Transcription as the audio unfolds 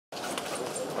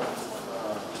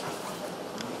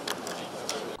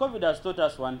COVID has taught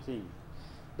us one thing,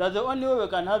 that the only way we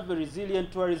can have a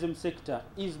resilient tourism sector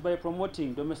is by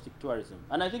promoting domestic tourism.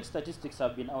 And I think statistics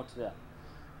have been out there.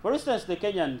 For instance, the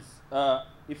Kenyans,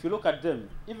 if you look at them,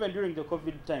 even during the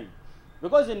COVID time,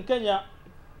 because in Kenya,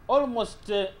 almost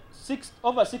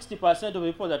over 60% of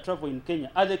the people that travel in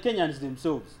Kenya are the Kenyans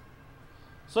themselves.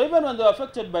 So even when they were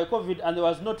affected by COVID and there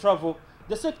was no travel,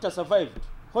 the sector survived.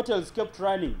 Hotels kept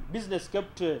running, business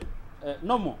kept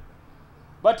normal.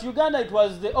 But Uganda, it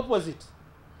was the opposite.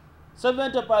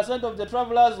 70% of the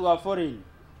travelers were foreign.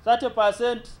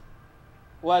 30%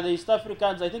 were the East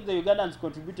Africans. I think the Ugandans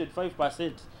contributed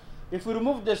 5%. If we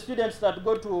remove the students that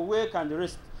go to work and the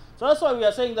rest. So that's why we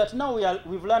are saying that now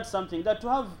we've learned something, that to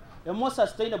have a more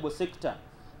sustainable sector,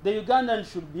 the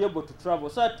Ugandans should be able to travel.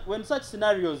 So that when such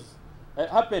scenarios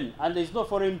happen and there is no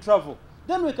foreign travel,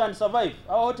 then we can survive.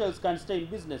 Our hotels can stay in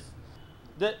business.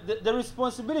 The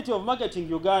responsibility of marketing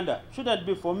Uganda shouldn't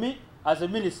be for me as a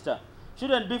minister,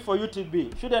 shouldn't be for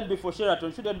UTB, shouldn't be for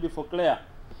Sheraton, shouldn't be for Claire,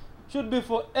 should be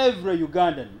for every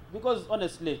Ugandan. Because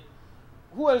honestly,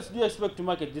 who else do you expect to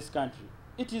market this country?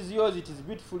 It is yours, it is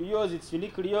beautiful yours, it's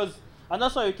uniquely yours. And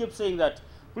that's why we keep saying that,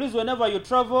 please, whenever you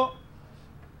travel,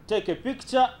 take a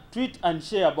picture, tweet and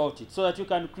share about it so that you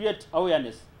can create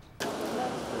awareness.